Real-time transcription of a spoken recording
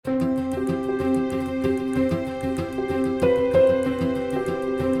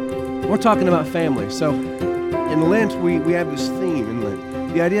We're talking about family. So in Lent, we have this theme in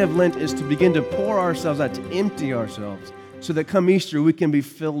Lent. The idea of Lent is to begin to pour ourselves out, to empty ourselves, so that come Easter, we can be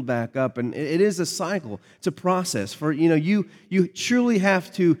filled back up. And it is a cycle. It's a process. For, you truly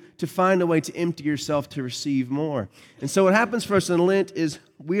have to find a way to empty yourself to receive more. And so what happens for us in Lent is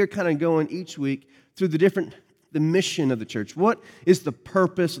we are kind of going each week through the mission of the church. What is the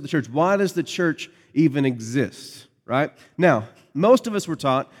purpose of the church? Why does the church even exist, right? Now, most of us were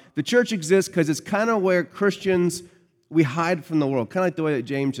taught the church exists because it's kind of where Christians, we hide from the world, kind of like the way that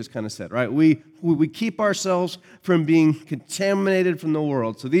James just kind of said, right? We keep ourselves from being contaminated from the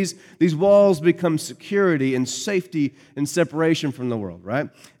world. So these walls become security and safety and separation from the world, right?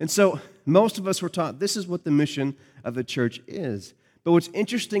 And so most of us were taught this is what the mission of the church is. But what's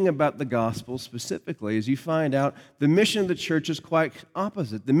interesting about the gospel specifically is you find out the mission of the church is quite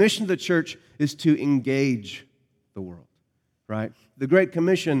opposite. The mission of the church is to engage the world, right? The Great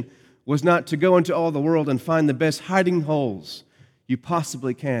Commission was not to go into all the world and find the best hiding holes you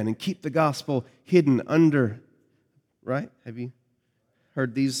possibly can and keep the gospel hidden under, right? Have you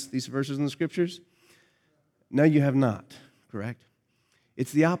heard these verses in the scriptures? No, you have not, correct?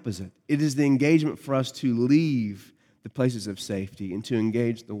 It's the opposite. It is the engagement for us to leave the places of safety and to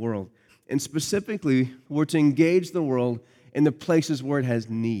engage the world. And specifically, we're to engage the world in the places where it has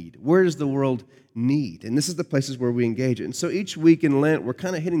need. Where does the world need? And this is the places where we engage it. And so each week in Lent, we're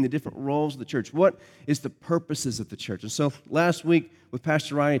kind of hitting the different roles of the church. What is the purposes of the church? And so last week with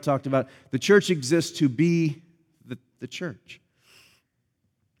Pastor Ryan, he talked about the church exists to be the church.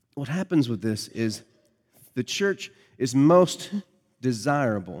 What happens with this is the church is most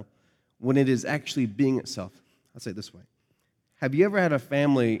desirable when it is actually being itself. I'll say it this way. Have you ever had a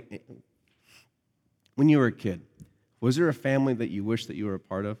family, when you were a kid, was there a family that you wish that you were a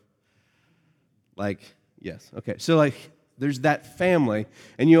part of? Yes. Okay. So there's that family,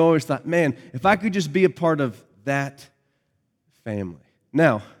 and you always thought, man, if I could just be a part of that family.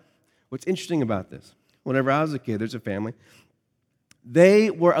 Now, what's interesting about this, whenever I was a kid, there's a family, they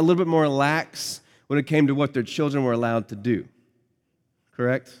were a little bit more lax when it came to what their children were allowed to do.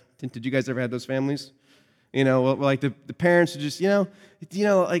 Correct? Did you guys ever have those families? The parents are just,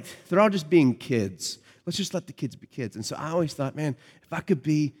 they're all just being kids. Let's just let the kids be kids. And so I always thought, man, if I could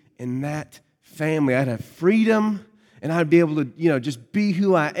be in that family, I'd have freedom, and I'd be able to, just be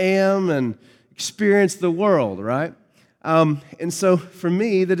who I am and experience the world, right? And so for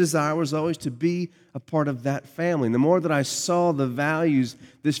me, the desire was always to be a part of that family. And the more that I saw the values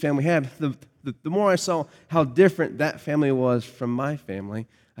this family had, the more I saw how different that family was from my family,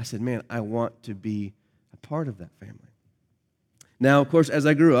 I said, man, I want to be part of that family. Now, of course, as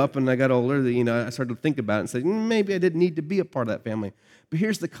I grew up and I got older, I started to think about it and say, maybe I didn't need to be a part of that family. But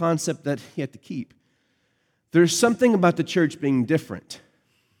here's the concept that you have to keep. There's something about the church being different,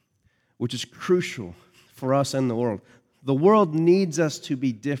 which is crucial for us and the world. The world needs us to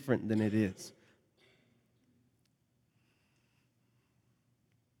be different than it is.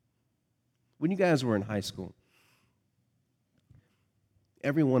 When you guys were in high school,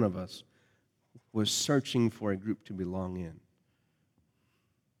 every one of us was searching for a group to belong in.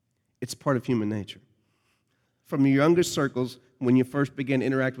 It's part of human nature. From your youngest circles, when you first begin to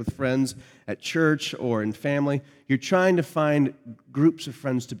interact with friends at church or in family, you're trying to find groups of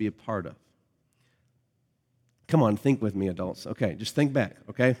friends to be a part of. Come on, think with me, adults. Okay, just think back,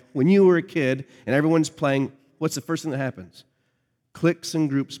 okay? When you were a kid and everyone's playing, what's the first thing that happens? Cliques and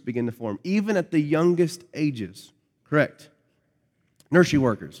groups begin to form, even at the youngest ages, correct? Nursery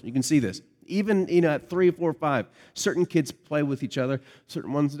workers, you can see this. Even, at 3, 4, 5, certain kids play with each other,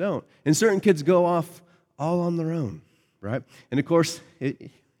 certain ones don't. And certain kids go off all on their own, right? And of course,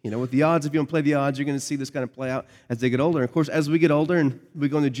 with the odds, if you don't play the odds, you're going to see this kind of play out as they get older. And of course, as we get older and we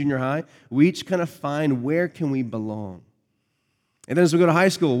go into junior high, we each kind of find where can we belong. And then as we go to high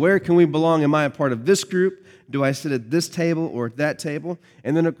school, where can we belong? Am I a part of this group? Do I sit at this table or at that table?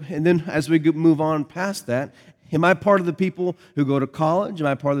 And then as we move on past that, am I part of the people who go to college? Am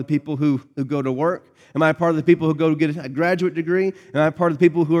I part of the people who go to work? Am I part of the people who go to get a graduate degree? Am I part of the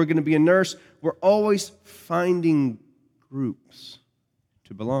people who are going to be a nurse? We're always finding groups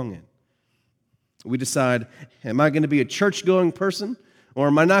to belong in. We decide, am I going to be a church-going person or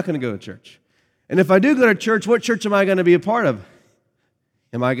am I not going to go to church? And if I do go to church, what church am I going to be a part of?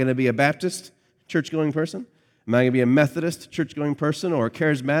 Am I going to be a Baptist church-going person? Am I going to be a Methodist church-going person or a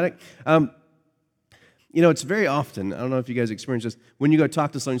charismatic? It's very often, I don't know if you guys experience this, when you go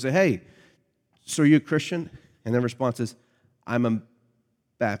talk to someone, you say, hey, so are you a Christian? And their response is, I'm a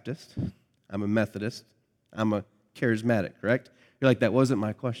Baptist, I'm a Methodist, I'm a charismatic, correct? You're like, that wasn't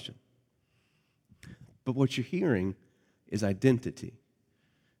my question. But what you're hearing is identity.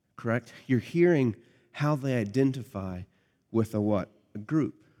 correct? You're hearing how they identify with a what? A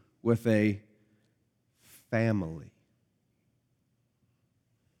group, with a family.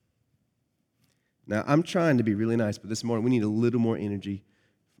 Now, I'm trying to be really nice, but this morning we need a little more energy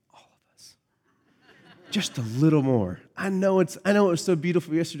from all of us. Just a little more. I know it was so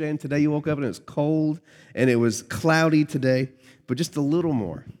beautiful yesterday and today you woke up and it was cold and it was cloudy today, but just a little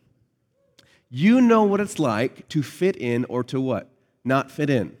more. You know what it's like to fit in or to what? Not fit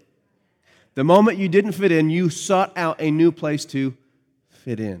in. The moment you didn't fit in, you sought out a new place to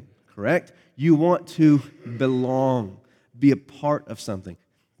fit in, correct? You want to belong, be a part of something.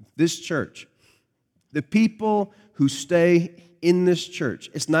 This church, the people who stay in this church,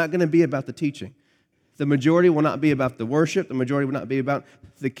 it's not going to be about the teaching. The majority will not be about the worship. The majority will not be about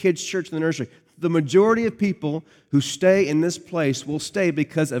the kids' church and the nursery. The majority of people who stay in this place will stay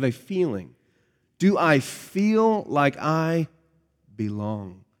because of a feeling. Do I feel like I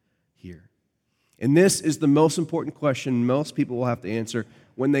belong here? And this is the most important question most people will have to answer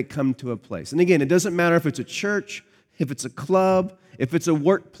when they come to a place. And again, it doesn't matter if it's a church, if it's a club, if it's a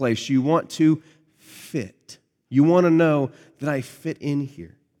workplace, you want to fit. You want to know that I fit in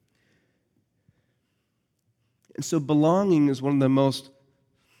here. And so belonging is one of the most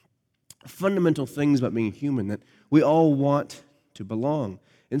fundamental things about being human, that we all want to belong.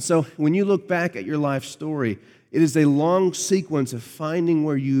 And so when you look back at your life story, it is a long sequence of finding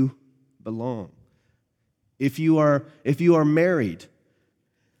where you belong. If you are married,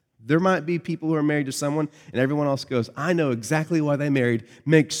 there might be people who are married to someone and everyone else goes, I know exactly why they married.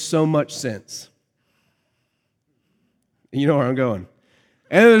 Makes so much sense. You know where I'm going.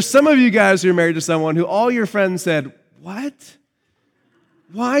 And there's some of you guys who are married to someone who all your friends said, what?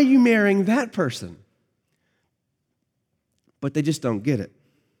 Why are you marrying that person? But they just don't get it.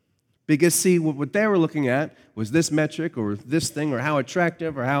 Because, see, what they were looking at was this metric or this thing or how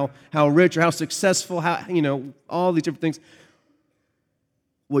attractive or how rich or how successful, how, all these different things.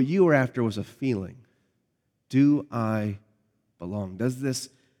 What you were after was a feeling. Do I belong? Does this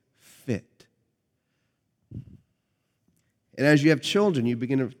fit? And as you have children, you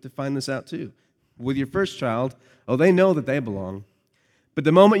begin to find this out too. With your first child, they know that they belong. But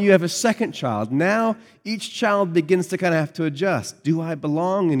the moment you have a second child, now each child begins to kind of have to adjust. Do I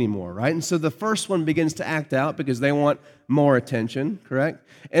belong anymore, right? And so the first one begins to act out because they want more attention, correct?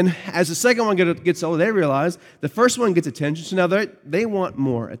 And as the second one gets older, they realize the first one gets attention, so now they want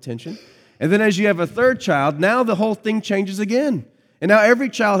more attention. And then as you have a third child, now the whole thing changes again. And now every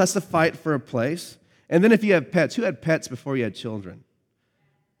child has to fight for a place. And then if you have pets, who had pets before you had children?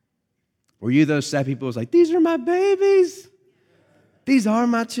 Were you those sad people who was like, these are my babies? These are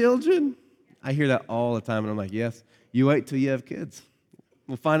my children? I hear that all the time, and I'm like, yes, you wait till you have kids.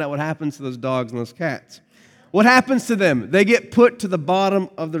 We'll find out what happens to those dogs and those cats. What happens to them? They get put to the bottom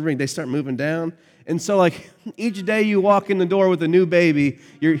of the ring. They start moving down. And so, each day you walk in the door with a new baby,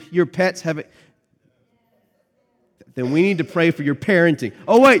 your pets have it. Then we need to pray for your parenting.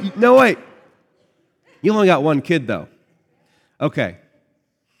 Oh, wait, no, wait. You only got one kid, though. Okay.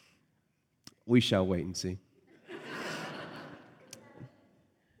 We shall wait and see.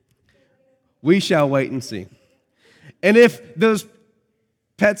 We shall wait and see. And if those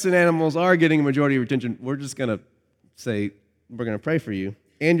pets and animals are getting a majority of your attention, we're just going to say, we're going to pray for you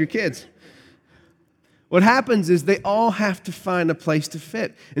and your kids. What happens is they all have to find a place to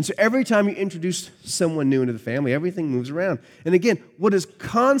fit. And so every time you introduce someone new into the family, everything moves around. And again, what is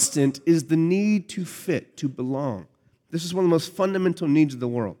constant is the need to fit, to belong. This is one of the most fundamental needs of the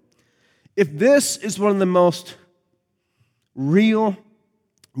world. If this is one of the most real,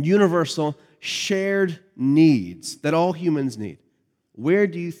 universal, shared needs that all humans need, where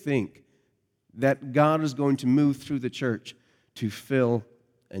do you think that God is going to move through the church to fill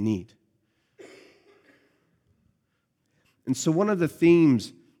a need? And so one of the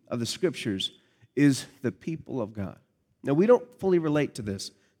themes of the Scriptures is the people of God. Now, we don't fully relate to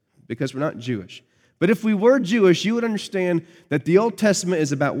this because we're not Jewish. But if we were Jewish, you would understand that the Old Testament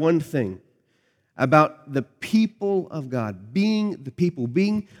is about one thing, about the people of God, being the people,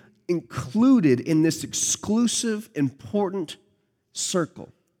 being included in this exclusive, important circle.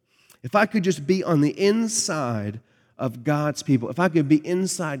 If I could just be on the inside of God's people, if I could be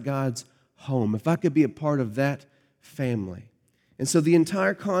inside God's home, if I could be a part of that family. And so the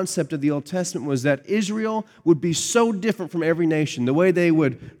entire concept of the Old Testament was that Israel would be so different from every nation. The way they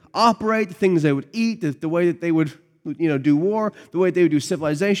would operate, the things they would eat, the way that they would do war, the way they would do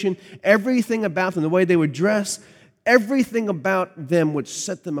civilization, everything about them, the way they would dress, everything about them would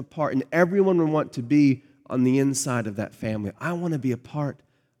set them apart, and everyone would want to be on the inside of that family. I want to be a part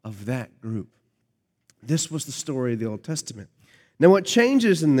of that group. This was the story of the Old Testament. Now, what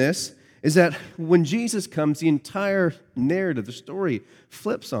changes in this is that when Jesus comes, the entire narrative, the story,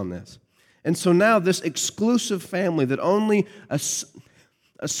 flips on this. And so now this exclusive family that only a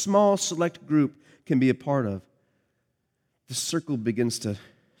small select group can be a part of, the circle begins to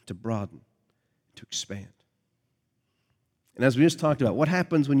broaden, to expand. And as we just talked about, what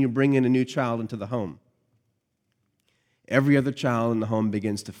happens when you bring in a new child into the home? Every other child in the home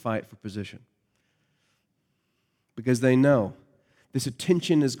begins to fight for position. Because they know this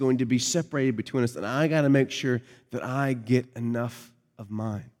attention is going to be separated between us, and I got to make sure that I get enough of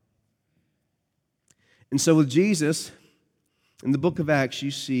mine. And so with Jesus, in the book of Acts,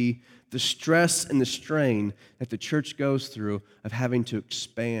 you see the stress and the strain that the church goes through of having to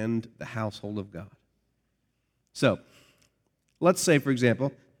expand the household of God. So, let's say, for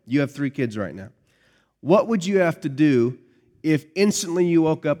example, you have 3 kids right now. What would you have to do if instantly you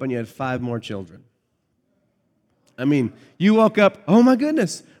woke up and you had 5 more children? I mean, you woke up, oh my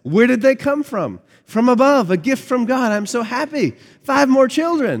goodness, where did they come from? From above, a gift from God. I'm so happy. 5 more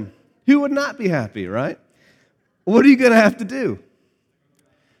children. Who would not be happy, right? What are you going to have to do?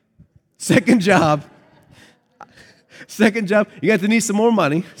 Second job, you got to need some more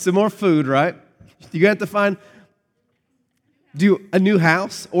money, some more food, right? You got to do a new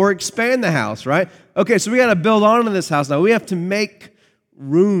house or expand the house, right? Okay, so we got to build on to this house now. We have to make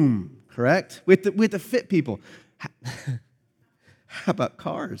room, correct? We have to fit people. How about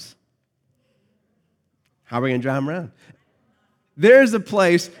cars? How are we going to drive them around? There's a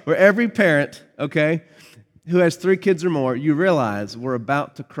place where every parent, okay, who has 3 kids or more, you realize we're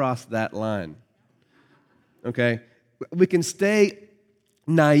about to cross that line. Okay? We can stay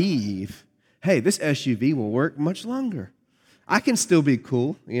naive. Hey, this SUV will work much longer. I can still be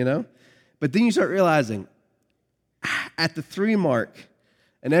cool, you know? But then you start realizing, at the 3 mark,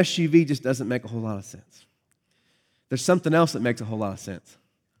 an SUV just doesn't make a whole lot of sense. There's something else that makes a whole lot of sense.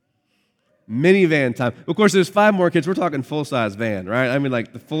 Minivan time. Of course, there's 5 more kids. We're talking full-size van, right? I mean,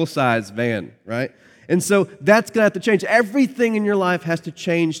 like the full-size van, right? And so that's going to have to change. Everything in your life has to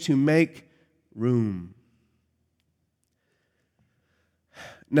change to make room.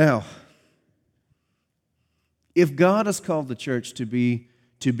 Now, if God has called the church to be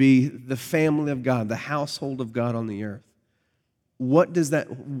the family of God, the household of God on the earth, what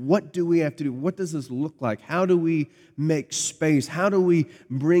do we have to do? What does this look like? How do we make space? How do we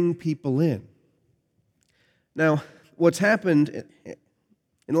bring people in? Now, what's happened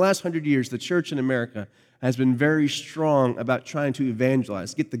in the last 100 years, the church in America has been very strong about trying to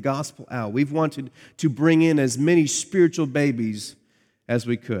evangelize, get the gospel out. We've wanted to bring in as many spiritual babies as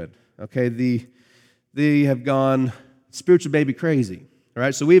we could. Okay, they have gone spiritual baby crazy. All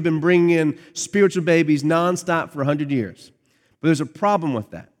right, so we've been bringing in spiritual babies nonstop for 100 years. But there's a problem with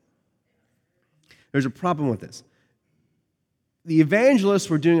that. There's a problem with this. The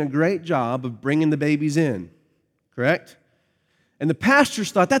evangelists were doing a great job of bringing the babies in, correct? And the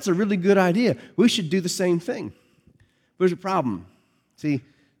pastors thought, that's a really good idea. We should do the same thing. But there's a problem. See,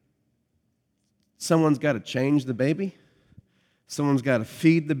 someone's got to change the baby. Someone's got to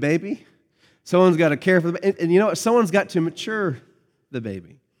feed the baby. Someone's got to care for the baby. And you know what? Someone's got to mature the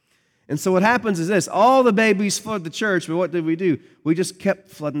baby. And so what happens is this. All the babies flood the church, but what did we do? We just kept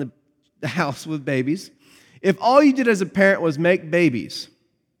flooding the house with babies. If all you did as a parent was make babies,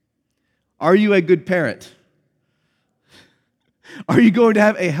 are you a good parent? Are you going to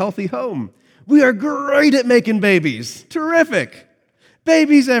have a healthy home? We are great at making babies. Terrific.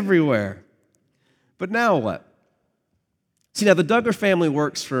 Babies everywhere. But now what? See, now the Duggar family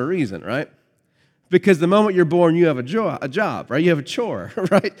works for a reason, right? Because the moment you're born, you have a job, right? You have a chore,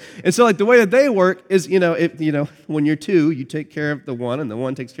 right? And so, like, the way that they work is, when you're 2, you take care of the one, and the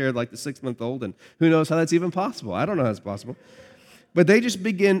one takes care of, like, the 6-month-old, and who knows how that's even possible. I don't know how that's possible. But they just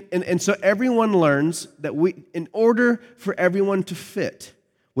begin, and so everyone learns that in order for everyone to fit,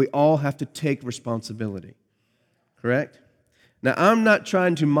 we all have to take responsibility, correct? Now, I'm not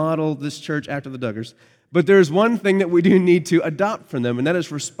trying to model this church after the Duggars, but there's one thing that we do need to adopt from them, and that is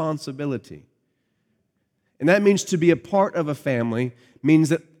responsibility. And that means to be a part of a family means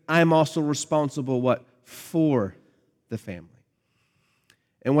that I'm also responsible, for the family.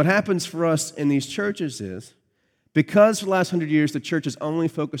 And what happens for us in these churches is, because for the last 100 years the church has only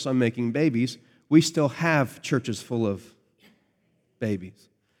focused on making babies, we still have churches full of babies.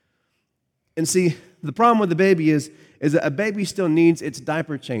 And see, the problem with the baby is that a baby still needs its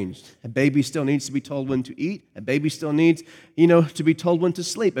diaper changed. A baby still needs to be told when to eat. A baby still needs, to be told when to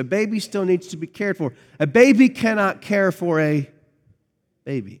sleep. A baby still needs to be cared for. A baby cannot care for a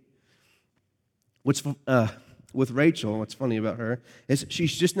baby. with Rachel, what's funny about her, is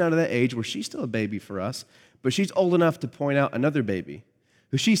she's just not at that age where she's still a baby for us, but she's old enough to point out another baby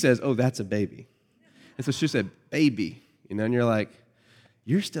who she says, oh, that's a baby. And so she said, baby, and you're like,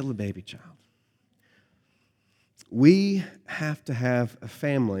 you're still a baby child. We have to have a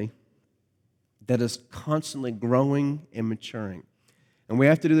family that is constantly growing and maturing. And we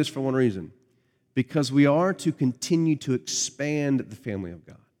have to do this for one reason, because we are to continue to expand the family of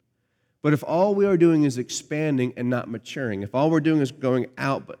God. But if all we are doing is expanding and not maturing, if all we're doing is going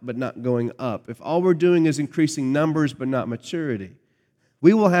out but not going up, if all we're doing is increasing numbers but not maturity,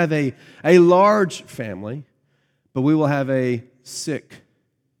 we will have a large family, but we will have a sick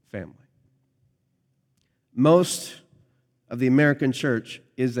family. Most of the American church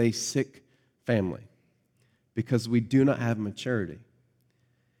is a sick family because we do not have maturity.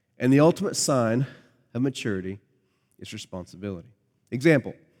 And the ultimate sign of maturity is responsibility.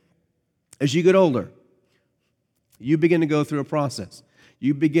 Example, as you get older, you begin to go through a process.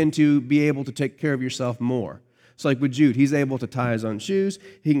 You begin to be able to take care of yourself more. It's like with Jude, he's able to tie his own shoes,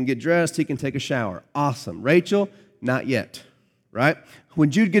 he can get dressed, he can take a shower. Awesome. Rachel, not yet, right?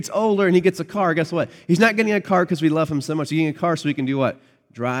 When Jude gets older and he gets a car, guess what? He's not getting a car because we love him so much. He's getting a car so he can do what?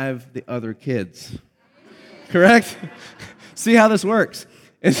 Drive the other kids. Correct? See how this works.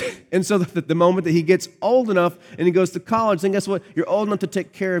 And so the moment that he gets old enough and he goes to college, then guess what? You're old enough to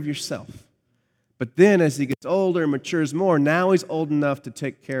take care of yourself. But then as he gets older and matures more, now he's old enough to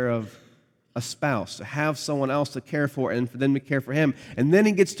take care of a spouse, to have someone else to care for and for them to care for him. And then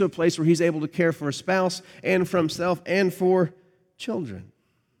he gets to a place where he's able to care for a spouse and for himself and for children.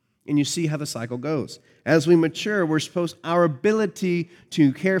 And you see how the cycle goes. As we mature, our ability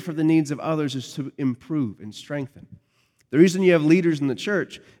to care for the needs of others is to improve and strengthen. The reason you have leaders in the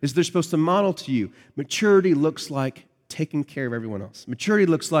church is they're supposed to model to you. Maturity looks like taking care of everyone else. Maturity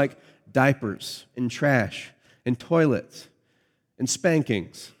looks like diapers and trash and toilets and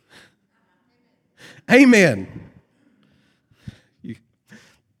spankings. Amen.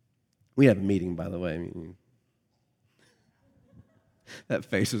 We have a meeting, by the way. That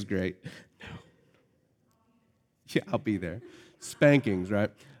face was great. No. Yeah, I'll be there. Spankings,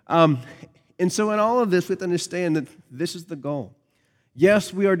 right? And so in all of this, we have to understand that this is the goal.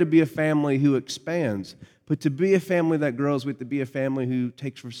 Yes, we are to be a family who expands, but to be a family that grows, we have to be a family who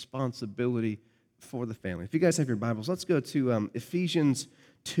takes responsibility for the family. If you guys have your Bibles, let's go to Ephesians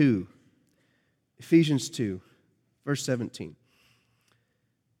 2. Ephesians 2, verse 17.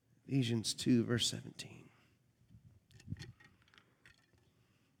 Ephesians 2, verse 17.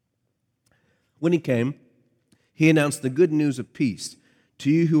 When he came, he announced the good news of peace to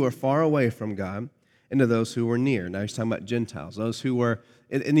you who are far away from God and to those who were near. Now he's talking about Gentiles, those who were,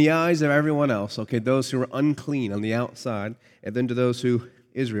 in the eyes of everyone else, okay, those who were unclean on the outside, and then to those who,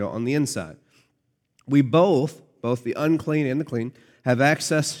 Israel, on the inside. We both the unclean and the clean, have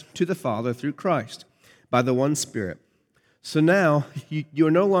access to the Father through Christ by the one Spirit. So now you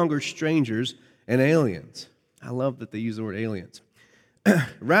are no longer strangers and aliens. I love that they use the word aliens.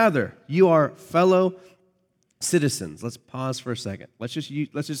 Rather, you are fellow citizens. Let's pause for a second. Let's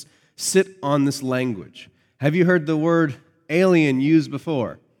just sit on this language. Have you heard the word alien used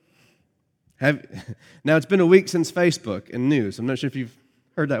before? Now, it's been a week since Facebook and news. I'm not sure if you've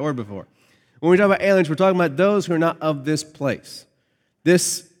heard that word before. When we talk about aliens, we're talking about those who are not of this place.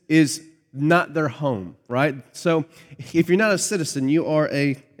 This is not their home, right? So if you're not a citizen, you are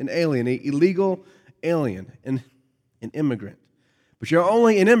an alien, an illegal alien, an immigrant. But you're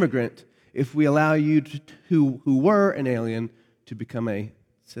only an immigrant if we allow you who were an alien to become a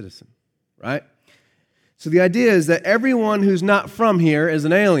citizen, right? So the idea is that everyone who's not from here is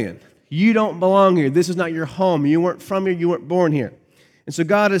an alien. You don't belong here. This is not your home. You weren't from here. You weren't born here. And so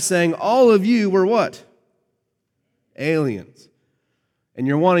God is saying, all of you were what? Aliens. And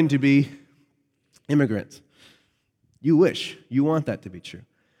you're wanting to be immigrants. You wish. You want that to be true.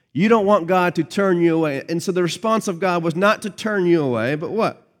 You don't want God to turn you away. And so the response of God was not to turn you away, but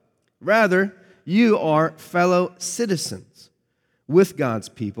what? Rather, you are fellow citizens with God's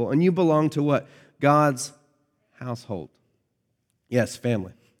people, and you belong to what? God's household. Yes,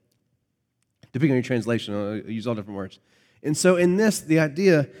 family. Depending on your translation, I'll use all different words. And so in this, the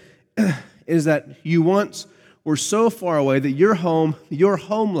idea is that you once were so far away that your home, your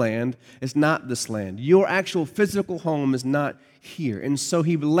homeland is not this land. Your actual physical home is not here. And so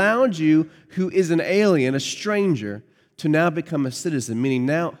he allowed you, who is an alien, a stranger, to now become a citizen, meaning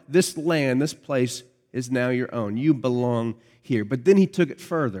now this land, this place is now your own. You belong here. But then he took it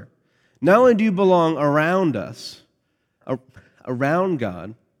further. Not only do you belong around us, around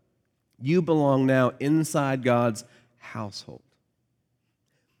God, you belong now inside God's household.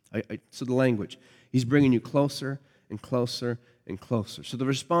 So the language. He's bringing you closer and closer and closer. So the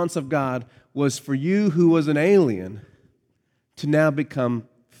response of God was for you who was an alien to now become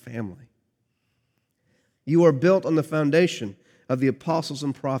family. You are built on the foundation of the apostles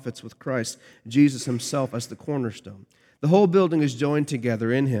and prophets with Christ Jesus himself as the cornerstone. The whole building is joined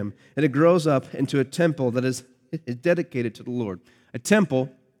together in him, and it grows up into a temple that is dedicated to the Lord. A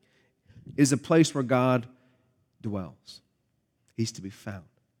temple is a place where God dwells. He's to be found.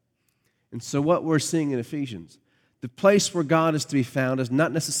 And so what we're seeing in Ephesians, the place where God is to be found is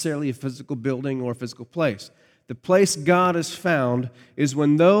not necessarily a physical building or a physical place. The place God is found is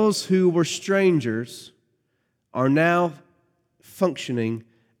when those who were strangers are now functioning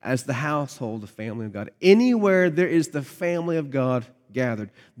as the household, the family of God. Anywhere there is the family of God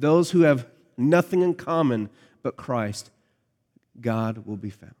gathered, those who have nothing in common but Christ, God will be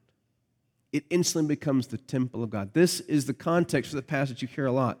found. It instantly becomes the temple of God. This is the context for the passage you hear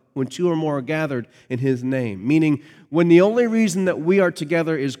a lot. When two or more are gathered in his name. Meaning, when the only reason that we are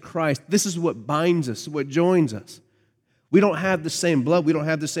together is Christ, this is what binds us, what joins us. We don't have the same blood. We don't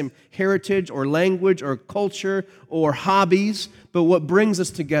have the same heritage or language or culture or hobbies. But what brings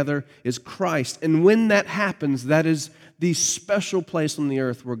us together is Christ. And when that happens, that is the special place on the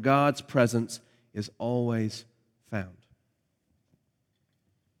earth where God's presence is always found.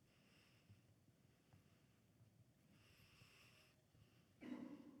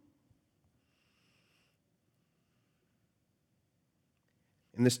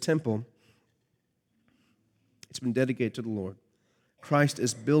 In this temple, it's been dedicated to the Lord. Christ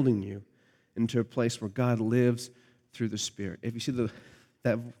is building you into a place where God lives through the Spirit. If you see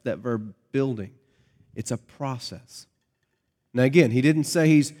that verb building, it's a process. Now again, he didn't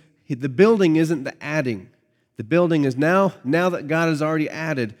say the building isn't the adding. The building is now that God has already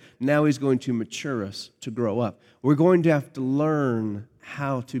added, now he's going to mature us to grow up. We're going to have to learn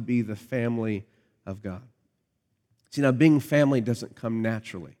how to be the family of God. See, now being family doesn't come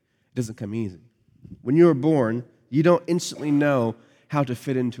naturally. It doesn't come easy. When you were born, you don't instantly know how to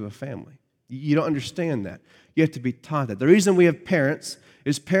fit into a family. You don't understand that. You have to be taught that. The reason we have parents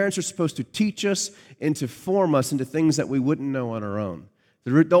is parents are supposed to teach us and to form us into things that we wouldn't know on our own.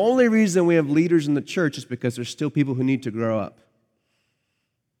 The only reason we have leaders in the church is because there's still people who need to grow up.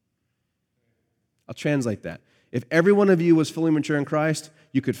 I'll translate that. If every one of you was fully mature in Christ,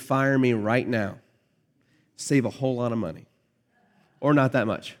 you could fire me right now. Save a whole lot of money. Or not that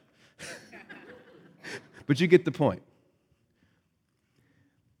much. But you get the point.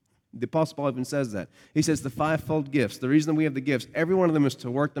 The Apostle Paul even says that. He says the fivefold gifts, the reason we have the gifts, every one of them is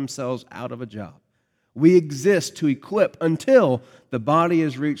to work themselves out of a job. We exist to equip until the body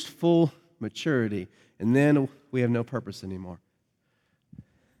has reached full maturity, and then we have no purpose anymore.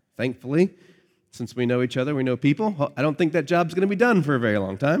 Thankfully, since we know each other, we know people, I don't think that job's going to be done for a very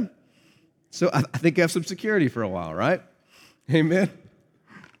long time. So I think I have some security for a while, right? Amen?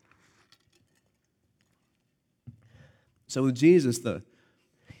 So with Jesus,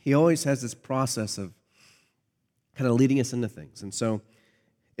 he always has this process of kind of leading us into things. And so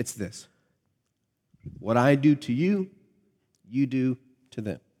it's this. What I do to you, you do to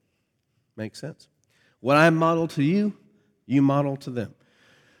them. Make sense? What I model to you, you model to them.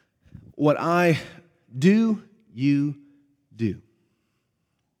 What I do, you do.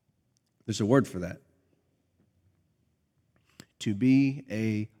 There's a word for that. To be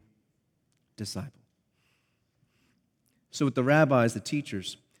a disciple. So with the rabbis, the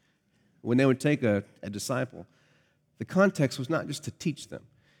teachers, when they would take a disciple, the context was not just to teach them.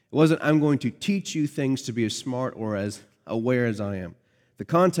 It wasn't, I'm going to teach you things to be as smart or as aware as I am. The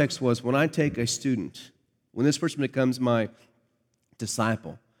context was, when I take a student, when this person becomes my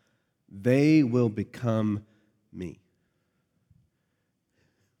disciple, they will become me.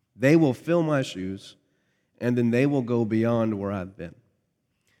 They will fill my shoes, and then they will go beyond where I've been.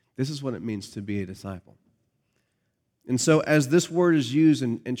 This is what it means to be a disciple. And so as this word is used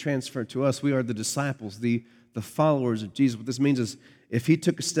and transferred to us, we are the disciples, the followers of Jesus. What this means is, if he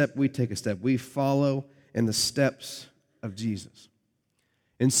took a step, we take a step. We follow in the steps of Jesus.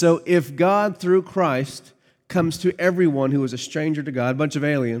 And so if God, through Christ, comes to everyone who is a stranger to God, a bunch of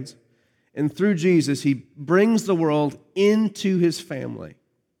aliens, and through Jesus, he brings the world into his family,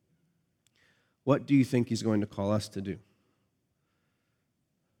 what do you think he's going to call us to do?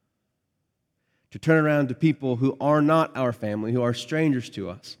 To turn around to people who are not our family, who are strangers to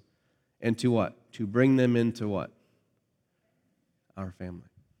us, and to what? To bring them into what? Our family.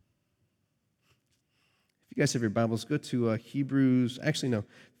 If you guys have your Bibles, go to Hebrews, actually no,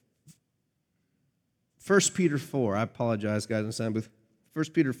 1 Peter 4. I apologize, guys, in sound booth. 1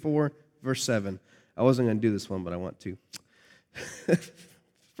 Peter 4, verse 7. I wasn't going to do this one, but I want to.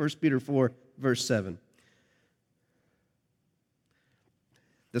 1 Peter 4, verse 7.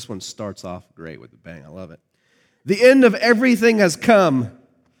 This one starts off great with a bang. I love it. The end of everything has come.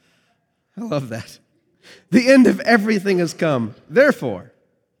 I love that. The end of everything has come. Therefore,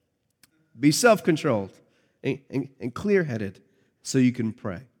 be self-controlled and clear-headed so you can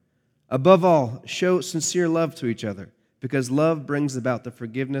pray. Above all, show sincere love to each other, because love brings about the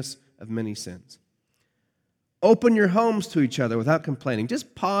forgiveness of many sins. Open your homes to each other without complaining.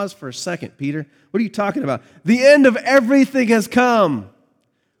 Just pause for a second, Peter. What are you talking about? The end of everything has come.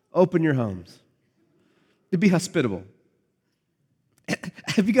 Open your homes. To be hospitable.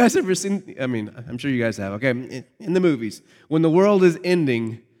 Have you guys ever seen, I'm sure you guys have, okay? In the movies, when the world is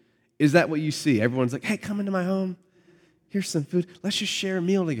ending, is that what you see? Everyone's like, hey, come into my home. Here's some food. Let's just share a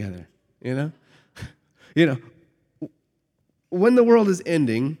meal together, you know? When the world is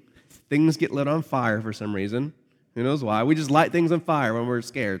ending, things get lit on fire for some reason. Who knows why? We just light things on fire when we're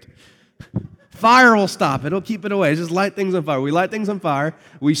scared. Fire will stop. It'll keep it away. Just light things on fire. We light things on fire.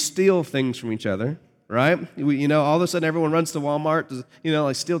 We steal things from each other, right? All of a sudden everyone runs to Walmart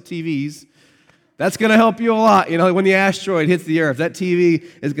to, steal TVs. That's going to help you a lot. When the asteroid hits the earth, that TV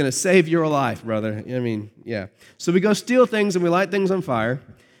is going to save your life, brother. Yeah. So we go steal things and we light things on fire.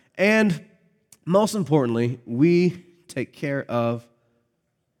 And most importantly, we take care of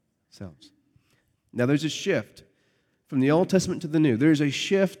ourselves. Now, there's a shift from the Old Testament to the New. There's a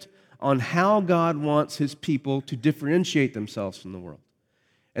shift on how God wants his people to differentiate themselves from the world.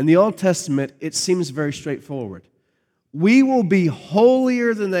 In the Old Testament, it seems very straightforward. We will be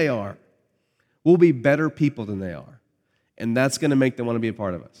holier than they are. We'll be better people than they are. And that's going to make them want to be a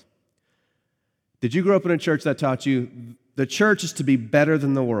part of us. Did you grow up in a church that taught you the church is to be better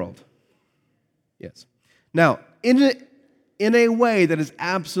than the world? Yes. Now, in a way that is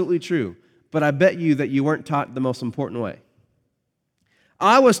absolutely true, but I bet you that you weren't taught the most important way.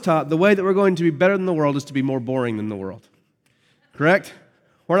 I was taught the way that we're going to be better than the world is to be more boring than the world. Correct?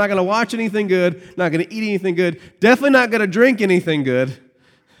 We're not going to watch anything good, not going to eat anything good, definitely not going to drink anything good.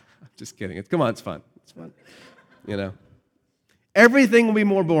 Just kidding. Come on, it's fun. It's fun. Everything will be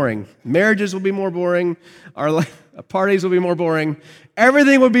more boring. Marriages will be more boring. Our parties will be more boring.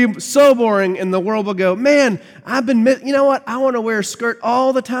 Everything will be so boring, and the world will go, man, you know what? I want to wear a skirt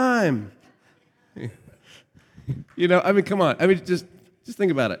all the time. Come on. Just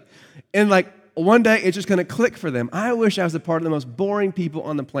think about it. And one day, it's just going to click for them. I wish I was a part of the most boring people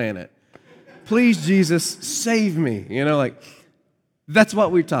on the planet. Please, Jesus, save me. That's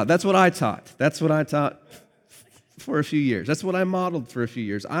what we taught. That's what I taught. That's what I taught for a few years. That's what I modeled for a few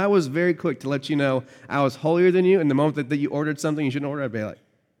years. I was very quick to let you know I was holier than you, and the moment that you ordered something you shouldn't order, I'd be like,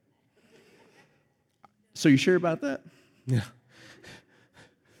 so you sure about that? Yeah.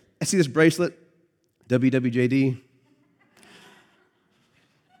 I see this bracelet, WWJD.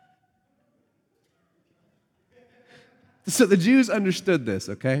 So the Jews understood this,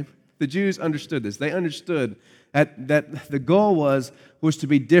 okay? The Jews understood this. They understood that the goal was to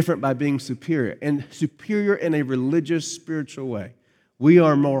be different by being superior, and superior in a religious, spiritual way. We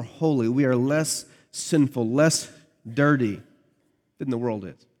are more holy. We are less sinful, less dirty than the world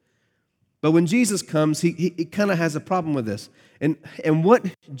is. But when Jesus comes, he kind of has a problem with this. And what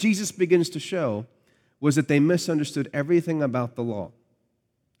Jesus begins to show was that they misunderstood everything about the law.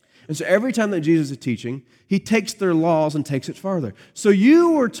 And so every time that Jesus is teaching, he takes their laws and takes it farther. So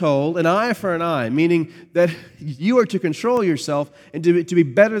you were told an eye for an eye, meaning that you are to control yourself and to be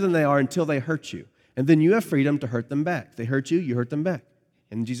better than they are until they hurt you. And then you have freedom to hurt them back. They hurt you, you hurt them back.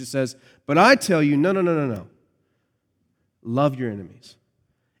 And Jesus says, but I tell you, no. Love your enemies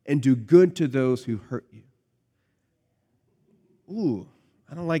and do good to those who hurt you. Ooh,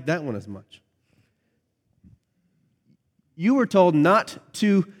 I don't like that one as much. You were told not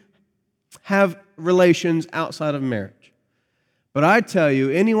to have relations outside of marriage. But I tell you,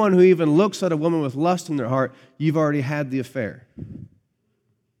 anyone who even looks at a woman with lust in their heart, you've already had the affair.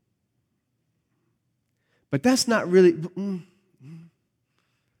 But that's not really...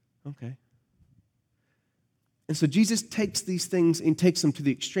 Okay. And so Jesus takes these things and takes them to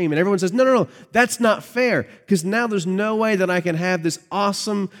the extreme. And everyone says, no, that's not fair. Because now there's no way that I can have this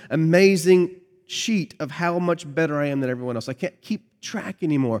awesome, amazing sheet of how much better I am than everyone else. I can't keep track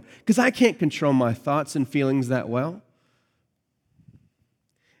anymore because I can't control my thoughts and feelings that well.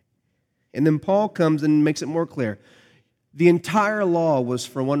 And then Paul comes and makes it more clear. The entire law was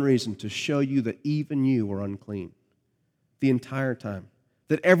for one reason, to show you that even you were unclean. The entire time.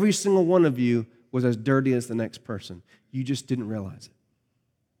 That every single one of you was as dirty as the next person. You just didn't realize it.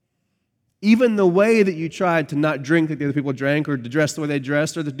 Even the way that you tried to not drink like the other people drank, or to dress the way they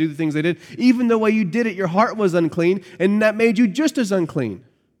dressed, or to do the things they did, even the way you did it, your heart was unclean, and that made you just as unclean.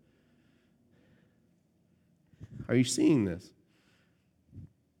 Are you seeing this?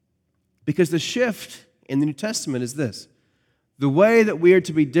 Because the shift in the New Testament is this. The way that we are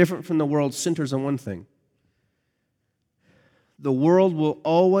to be different from the world centers on one thing. The world will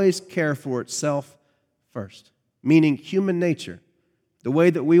always care for itself first, meaning human nature. The way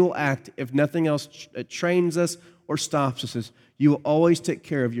that we will act, if nothing else trains us or stops us, is you will always take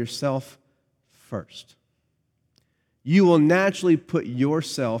care of yourself first. You will naturally put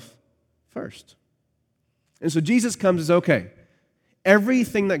yourself first. And so Jesus comes and says, okay,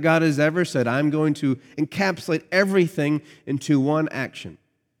 everything that God has ever said, I'm going to encapsulate everything into one action.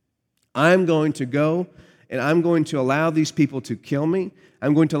 I'm going to go and I'm going to allow these people to kill me.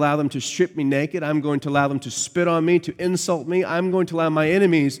 I'm going to allow them to strip me naked. I'm going to allow them to spit on me, to insult me. I'm going to allow my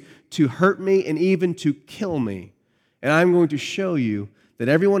enemies to hurt me and even to kill me. And I'm going to show you that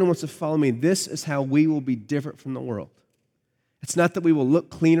everyone who wants to follow me, this is how we will be different from the world. It's not that we will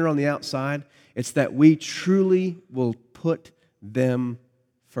look cleaner on the outside. It's that we truly will put them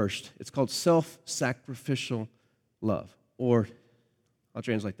first. It's called self-sacrificial love. Or, I'll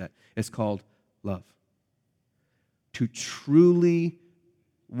translate that. It's called love. To truly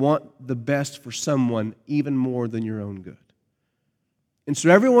want the best for someone even more than your own good. And so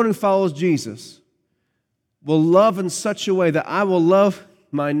everyone who follows Jesus will love in such a way that I will love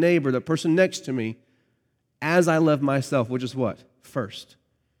my neighbor, the person next to me, as I love myself, which is what? First.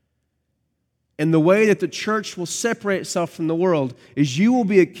 And the way that the church will separate itself from the world is you will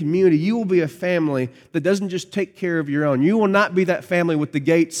be a community, you will be a family that doesn't just take care of your own. You will not be that family with the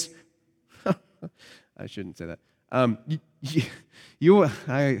gates. I shouldn't say that. I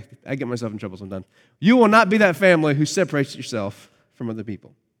get myself in trouble sometimes. You will not be that family who separates yourself from other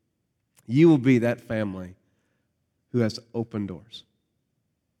people. You will be that family who has open doors.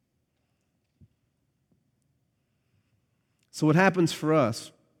 So what happens for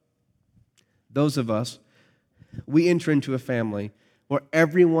us, those of us, we enter into a family where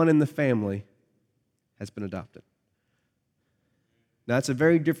everyone in the family has been adopted. Now, that's a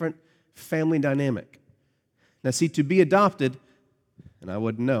very different family dynamic. Now, see, to be adopted, and I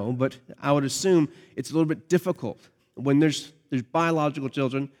wouldn't know, but I would assume it's a little bit difficult when there's biological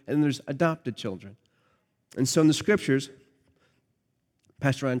children and there's adopted children. And so in the Scriptures,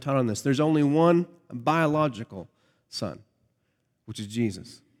 Pastor Ryan taught on this, there's only one biological son, which is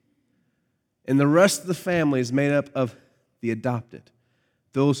Jesus. And the rest of the family is made up of the adopted,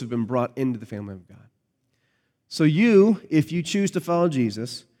 those who've been brought into the family of God. So you, if you choose to follow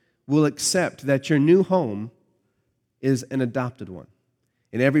Jesus, will accept that your new home is an adopted one.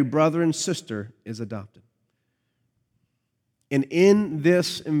 And every brother and sister is adopted. And in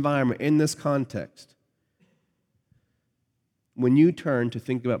this environment, in this context, when you turn to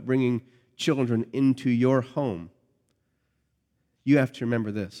think about bringing children into your home, you have to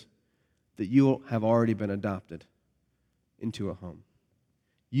remember this, that you have already been adopted into a home.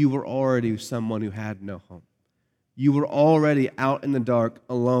 You were already someone who had no home. You were already out in the dark,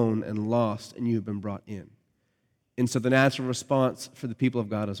 alone and lost, and you have been brought in. And so the natural response for the people of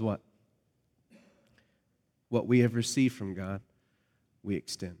God is what? What we have received from God, we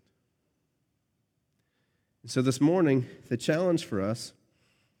extend. And so this morning, the challenge for us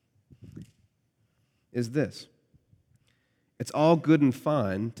is this. It's all good and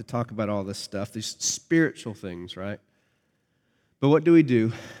fine to talk about all this stuff, these spiritual things, right? But what do we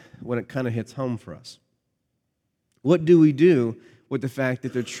do when it kind of hits home for us? What do we do with the fact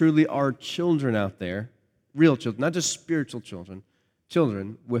that there truly are children out there, real children, not just spiritual children,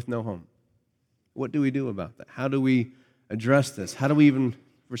 children with no home? What do we do about that? How do we address this? How do we even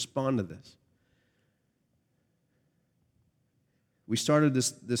respond to this? We started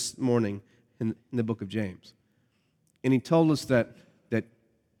this morning in the book of James. And he told us that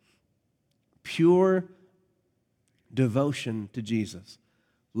pure devotion to Jesus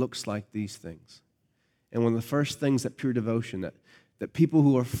looks like these things. And one of the first things that pure devotion, that people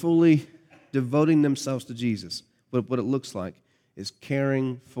who are fully devoting themselves to Jesus, what it looks like is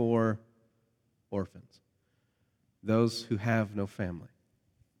caring for orphans, those who have no family.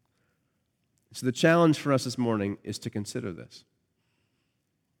 So the challenge for us this morning is to consider this.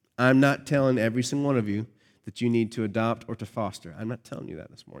 I'm not telling every single one of you that you need to adopt or to foster. I'm not telling you that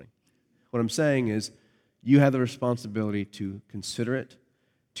this morning. What I'm saying is you have the responsibility to consider it,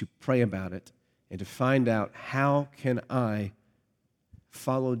 to pray about it, and to find out how can I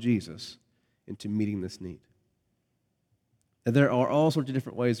follow Jesus into meeting this need. And there are all sorts of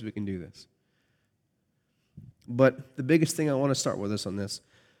different ways we can do this. But the biggest thing I want to start with us on this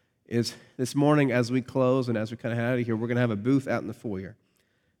is this morning as we close and as we kind of head out of here, we're going to have a booth out in the foyer.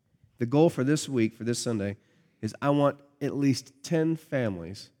 The goal for this week, for this Sunday, is I want at least 10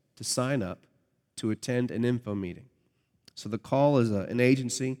 families to sign up to attend an info meeting. So the Call is an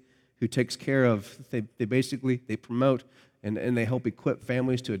agency who takes care of, they promote and they help equip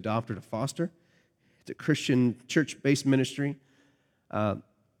families to adopt or to foster. It's a Christian church-based ministry.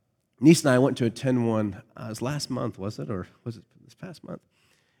 Niece and I went to attend one. It was last month, was it? Or was it this past month?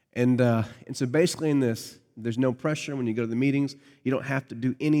 And so basically in this, there's no pressure when you go to the meetings. You don't have to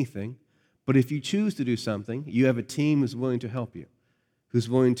do anything. But if you choose to do something, you have a team who's willing to help you, who's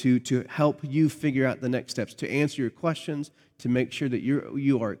willing to help you figure out the next steps, to answer your questions, to make sure that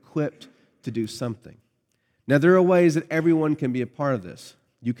you are equipped to do something. Now, there are ways that everyone can be a part of this.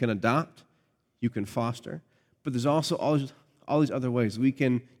 You can adopt, you can foster, but there's also all these other ways. You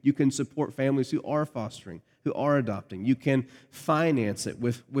can support families who are fostering, who are adopting. You can finance it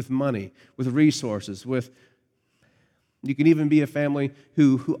with money, with resources, you can even be a family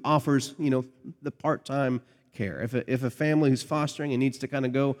who offers, the part-time care. If a family who's fostering and needs to kind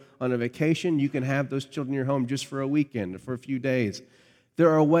of go on a vacation, you can have those children in your home just for a weekend, or for a few days.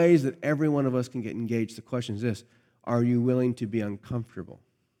 There are ways that every one of us can get engaged. The question is this: are you willing to be uncomfortable?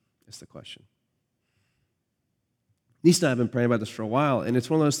 That's the question. Niece and I have been praying about this for a while, and it's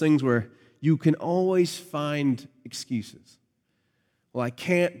one of those things where you can always find excuses. Well, I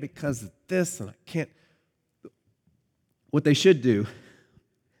can't because of this, and I can't. What they should do,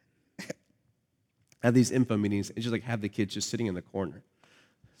 have these info meetings, and just have the kids just sitting in the corner.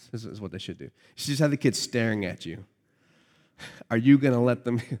 This is what they should do. You should just have the kids staring at you. Are you going to let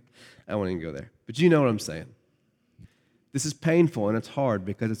them? I won't even go there. But you know what I'm saying. This is painful, and it's hard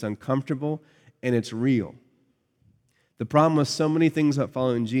because it's uncomfortable, and it's real. The problem with so many things about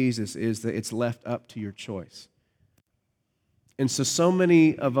following Jesus is that it's left up to your choice. And so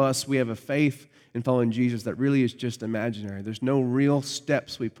many of us, we have a faith in following Jesus that really is just imaginary. There's no real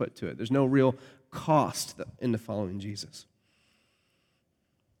steps we put to it. There's no real cost into following Jesus.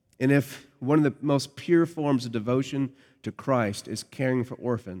 And if one of the most pure forms of devotion to Christ is caring for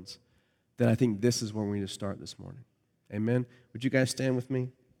orphans, then I think this is where we need to start this morning. Amen? Would you guys stand with me?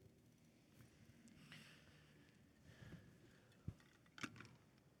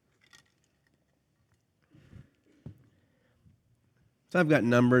 So I've got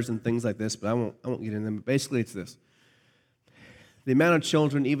numbers and things like this, but I won't get into them. But basically, it's this. The amount of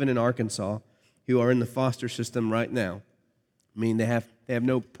children, even in Arkansas, who are in the foster system right now, they have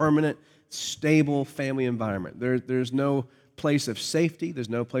no permanent, stable family environment. There's no place of safety. There's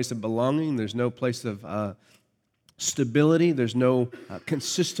no place of belonging. There's no place of stability. There's no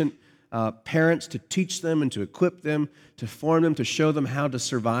consistent parents to teach them and to equip them, to form them, to show them how to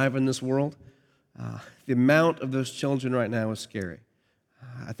survive in this world. The amount of those children right now is scary.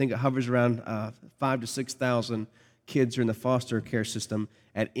 I think it hovers around 5,000 to 6,000 kids are in the foster care system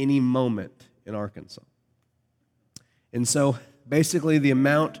at any moment in Arkansas. And so basically the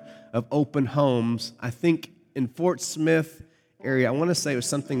amount of open homes, I think in Fort Smith area, I want to say it was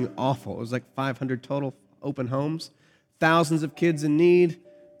something awful. It was like 500 total open homes, thousands of kids in need,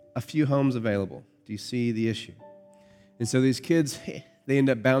 a few homes available. Do you see the issue? And so these kids, they end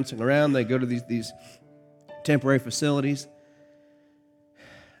up bouncing around. They go to these temporary facilities.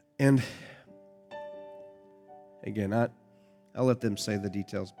 And again, I'll let them say the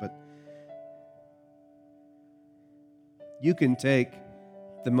details, but you can take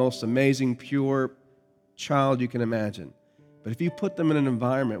the most amazing, pure child you can imagine, but if you put them in an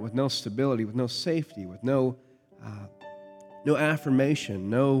environment with no stability, with no safety, with no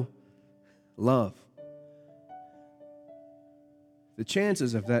affirmation, no love, the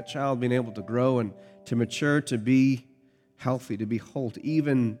chances of that child being able to grow and to mature, to be healthy, to be whole, to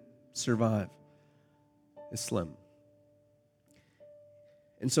even survive is slim.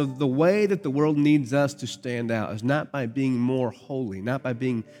 And so the way that the world needs us to stand out is not by being more holy, not by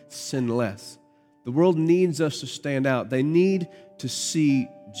being sinless. The world needs us to stand out. They need to see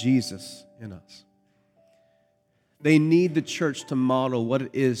Jesus in us. They need the church to model what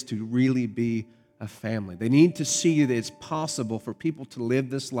it is to really be a family. They need to see that it's possible for people to live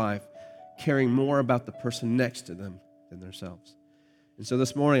this life caring more about the person next to them than themselves. And so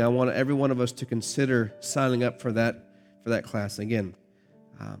this morning, I want every one of us to consider signing up for that class. Again,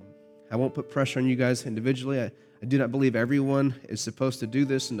 I won't put pressure on you guys individually. I do not believe everyone is supposed to do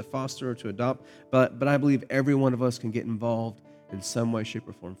this and to foster or to adopt, but I believe every one of us can get involved in some way, shape,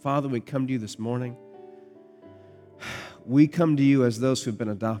 or form. Father, we come to you this morning. We come to you as those who've been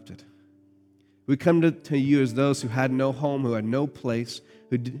adopted. We come to you as those who had no home, who had no place,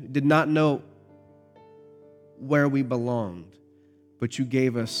 who did not know where we belonged. But you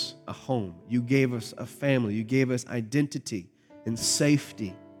gave us a home. You gave us a family. You gave us identity and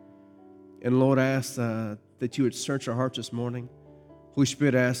safety. And Lord, I ask that you would search our hearts this morning. Holy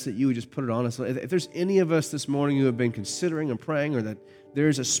Spirit, I ask that you would just put it on us. If there's any of us this morning who have been considering and praying, or that there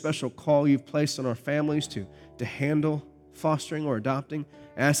is a special call you've placed on our families to handle fostering or adopting,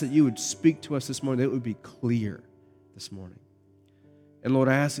 I ask that you would speak to us this morning, that it would be clear this morning. And Lord,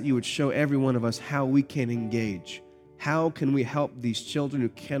 I ask that you would show every one of us how we can engage. How can we help these children who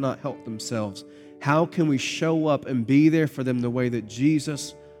cannot help themselves? How can we show up and be there for them the way that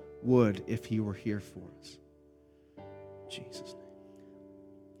Jesus would if he were here for us? In Jesus' name.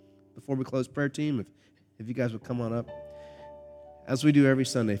 Before we close, prayer team, if you guys would come on up. As we do every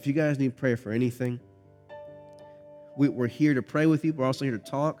Sunday, if you guys need prayer for anything, we're here to pray with you. We're also here to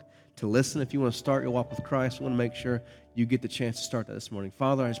talk, to listen. If you want to start your walk with Christ, we want to make sure you get the chance to start that this morning.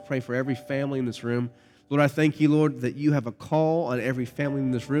 Father, I just pray for every family in this room. Lord, I thank you, Lord, that you have a call on every family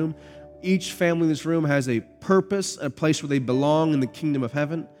in this room. Each family in this room has a purpose, a place where they belong in the kingdom of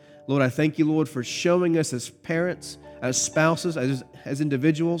heaven. Lord, I thank you, Lord, for showing us as parents, as spouses, as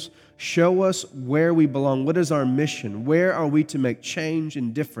individuals. Show us where we belong. What is our mission? Where are we to make change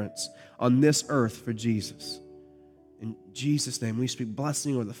and difference on this earth for Jesus? In Jesus' name, we speak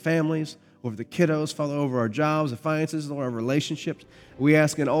blessing over the families, over the kiddos, Father, over our jobs, the finances, over our relationships. We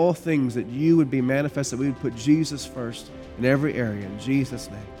ask in all things that you would be manifest, that we would put Jesus first in every area, in Jesus'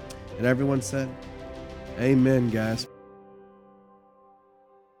 name. And everyone said, amen, guys.